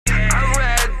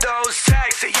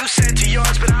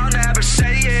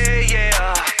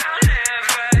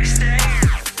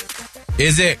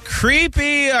Is it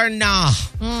creepy or nah?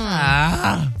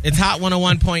 It's Hot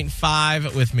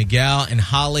 101.5 with Miguel and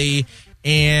Holly.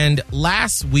 And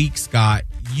last week, Scott,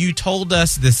 you told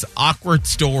us this awkward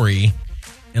story.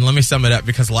 And let me sum it up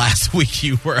because last week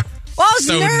you were I was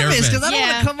so nervous because nervous. I don't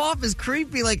want to come off as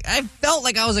creepy. Like, I felt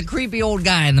like I was a creepy old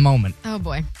guy in the moment. Oh,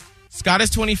 boy. Scott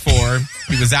is 24.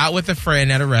 He was out with a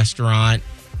friend at a restaurant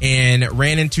and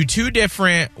ran into two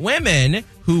different women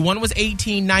who one was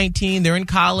 18, 19. They're in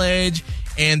college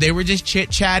and they were just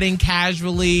chit-chatting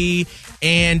casually.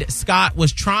 And Scott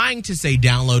was trying to say,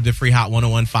 download the free Hot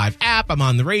 101.5 app. I'm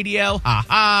on the radio. Ha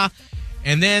ha.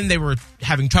 And then they were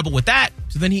having trouble with that.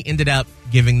 So then he ended up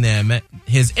giving them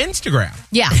his Instagram.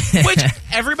 Yeah. Which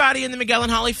everybody in the Miguel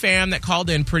and Holly fam that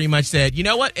called in pretty much said, you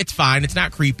know what? It's fine. It's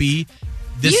not creepy.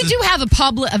 You do have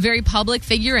a very public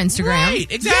figure Instagram.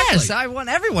 Right, exactly. Yes, I want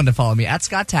everyone to follow me at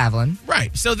Scott Tavlin.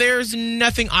 Right. So there's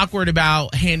nothing awkward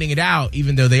about handing it out,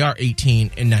 even though they are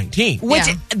 18 and 19. Which,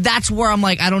 that's where I'm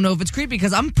like, I don't know if it's creepy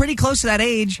because I'm pretty close to that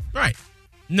age. Right.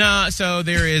 No, so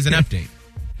there is an update.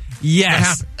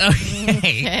 Yes.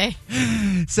 Okay.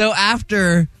 So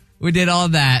after we did all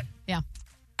that,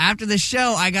 after the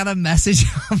show, I got a message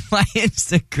on my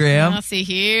Instagram. Let's see,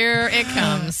 here it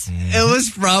comes. It was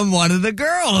from one of the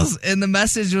girls, and the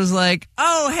message was like,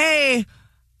 "Oh, hey,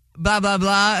 blah blah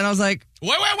blah," and I was like,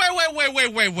 Wait.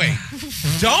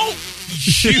 Don't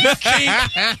you think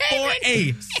for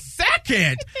a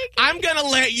second I'm going to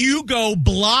let you go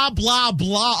blah, blah,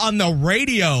 blah on the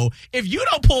radio if you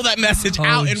don't pull that message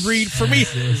out and read for me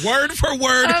word for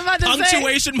word,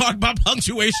 punctuation mark by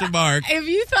punctuation mark. If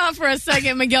you thought for a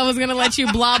second Miguel was going to let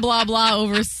you blah, blah, blah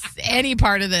over any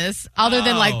part of this other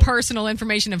than like personal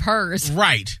information of hers.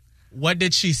 Right. What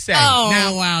did she say? Oh,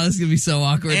 now, wow, this is going to be so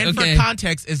awkward. And for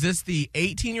context, is this the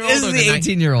 18-year-old? This is the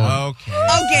 18-year-old.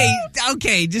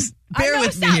 Okay, just bear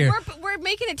with me here. We're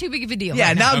making it too big of a deal. Yeah,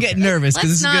 right now I'm getting nervous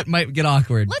because this might get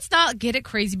awkward. Let's not get it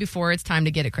crazy before it's time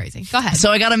to get it crazy. Go ahead. So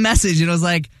I got a message, and it was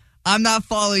like, I'm not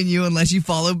following you unless you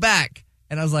follow back.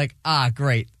 And I was like,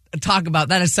 great. Talk about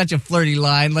that is such a flirty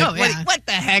line. Like, what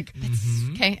the heck?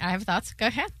 Okay, I have thoughts. Go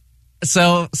ahead.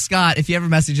 So, Scott, if you ever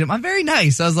message him, I'm very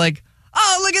nice. I was like,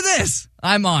 oh, look at this.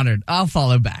 I'm honored. I'll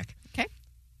follow back. Okay.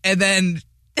 And then,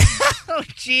 oh,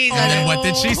 jeez. And then what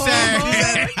did she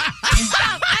say?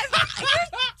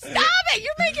 Stop it.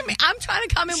 You're making me. I'm trying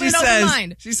to come in with an open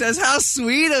mind. She says, how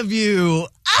sweet of you.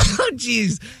 Oh,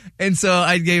 jeez. And so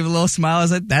I gave a little smile. I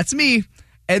was like, that's me.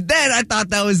 And then I thought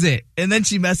that was it. And then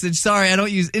she messaged, sorry, I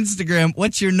don't use Instagram.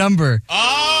 What's your number?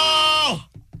 Oh!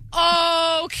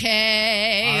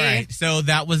 Okay. All right. So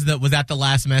that was that the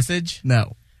last message?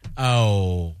 No.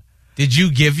 Oh. Did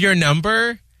you give your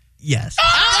number? Yes. What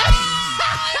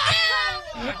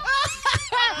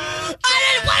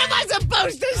am I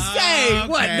supposed to say? Okay.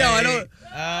 What? No, I don't.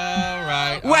 All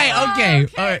right. Wait, okay.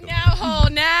 All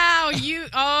right. Now you.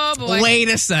 Oh, boy. Wait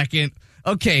a second.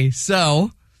 Okay,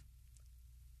 so.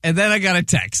 And then I got a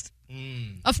text.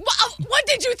 What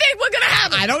did you think was going to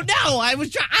happen? I don't know. I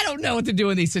don't know what to do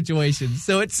in these situations.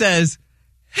 So it says,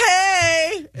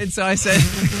 hey. And so I said,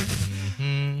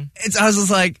 and so I was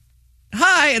just like,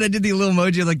 hi. And I did the little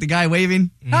emoji of like the guy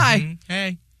waving. Hi.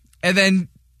 Hey. And then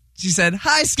she said,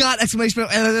 hi, Scott, exclamation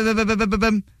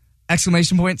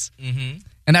points.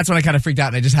 And that's when I kind of freaked out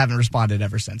and I just haven't responded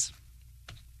ever since.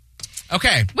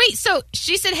 Okay. Wait, so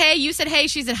she said hey, you said hey,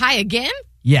 she said hi again?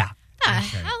 Yeah.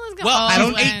 Well, I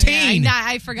don't 18.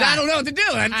 I forgot. I don't know what to do.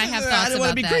 I have thoughts I don't about want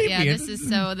to be that. creepy. Yeah,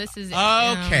 this is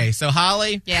okay. So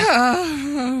Holly, yeah.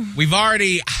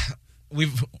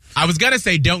 I was gonna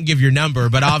say don't give your number,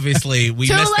 but obviously we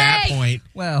missed that point.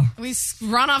 Well, we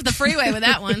run off the freeway with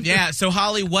that one. Yeah. So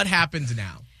Holly, what happens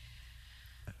now?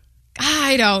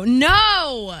 I don't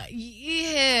know.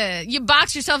 Yeah, you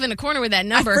box yourself in a corner with that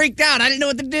number. I freaked out. I didn't know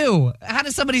what to do. How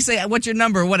does somebody say, what's your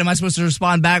number? What, am I supposed to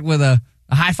respond back with a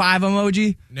high five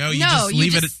emoji? No, you just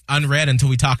leave it unread until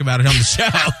we talk about it on the show.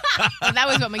 Well, that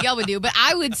was what Miguel would do. But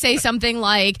I would say something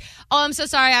like, oh, I'm so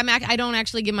sorry. I don't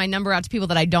actually give my number out to people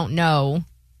that I don't know.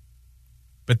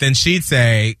 But then she'd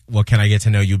say, well, can I get to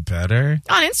know you better?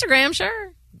 On Instagram,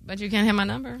 sure. But you can't have my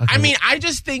number. Okay. I mean, I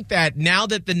just think that now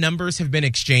that the numbers have been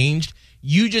exchanged,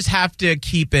 you just have to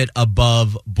keep it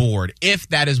above board if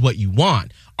that is what you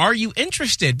want. Are you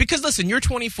interested? Because listen, you're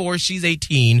 24, she's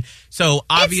 18, so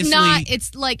obviously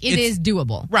it is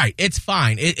doable. Right, it's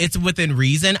fine. It's within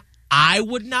reason. I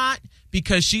would not,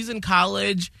 because she's in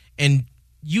college and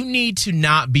you need to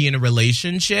not be in a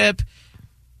relationship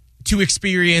to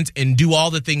experience and do all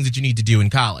the things that you need to do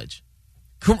in college.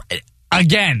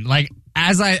 Again, like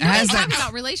we're talking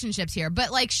about relationships here,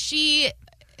 but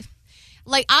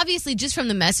obviously just from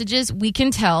the messages we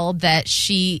can tell that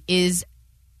she is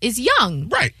is young.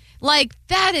 Right. Like,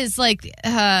 that is like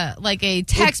a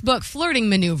textbook flirting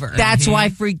maneuver. That's why I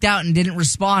freaked out and didn't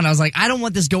respond. I was like, I don't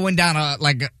want this going down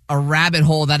a rabbit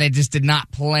hole that I just did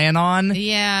not plan on.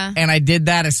 Yeah. And I did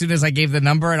that as soon as I gave the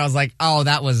number, and I was like, oh,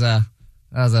 that was a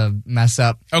mess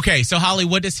up. Okay, so Holly,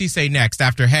 what does he say next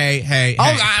after hey?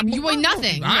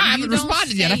 Nothing. I haven't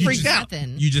responded yet. I freaked out.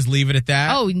 Nothing. You just leave it at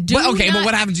that? Oh, but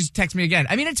what happens? Just text me again.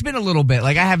 I mean, it's been a little bit.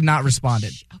 Like, I have not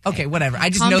responded. Okay, whatever.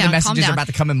 I just know the messages are about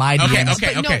to come in my DMs.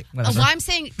 Okay. Whatever. Well, I'm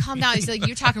saying calm down.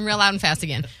 You're talking real loud and fast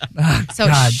again. So,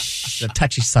 God, it's a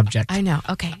touchy subject. I know.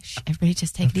 Okay, everybody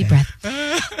just take a deep breath.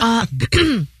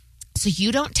 So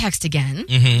you don't text again.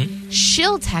 Mm-hmm.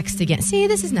 She'll text again. See,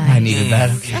 this is nice. I needed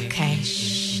that. Okay.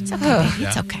 It's okay. Baby.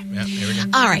 It's okay. Yeah, here we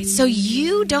go. All right. So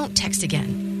you don't text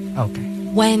again. Okay.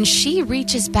 When she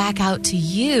reaches back out to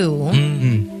you,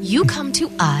 you come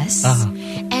to us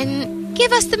and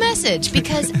give us the message,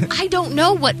 because I don't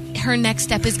know what her next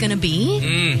step is going to be.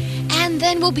 And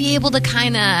then we'll be able to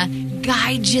kind of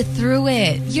guide you through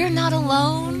it. You're not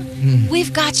alone.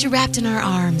 We've got you wrapped in our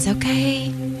arms, okay?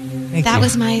 That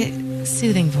was my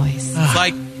soothing voice. It's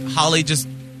like Holly just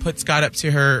put Scott up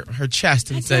to her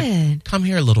chest and said, come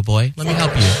here, little boy. Let me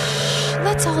help you.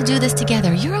 Let's all do this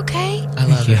together. You're okay? I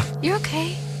love it. You're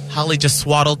okay? Holly just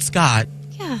swaddled Scott.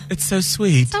 Yeah. It's so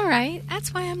sweet. It's all right.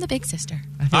 That's why I'm the big sister.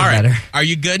 I feel All right. better. Are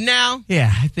you good now?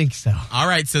 Yeah, I think so. All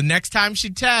right. So next time she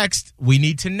texts, we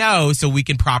need to know so we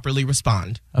can properly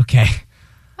respond. Okay.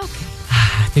 Okay.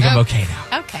 I think I'm okay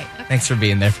now. Okay. Thanks for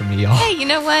being there for me, y'all. Hey, you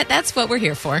know what? That's what we're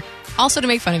here for. Also to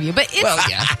make fun of you. But it's Well,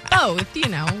 yeah. both,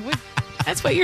 That's what you're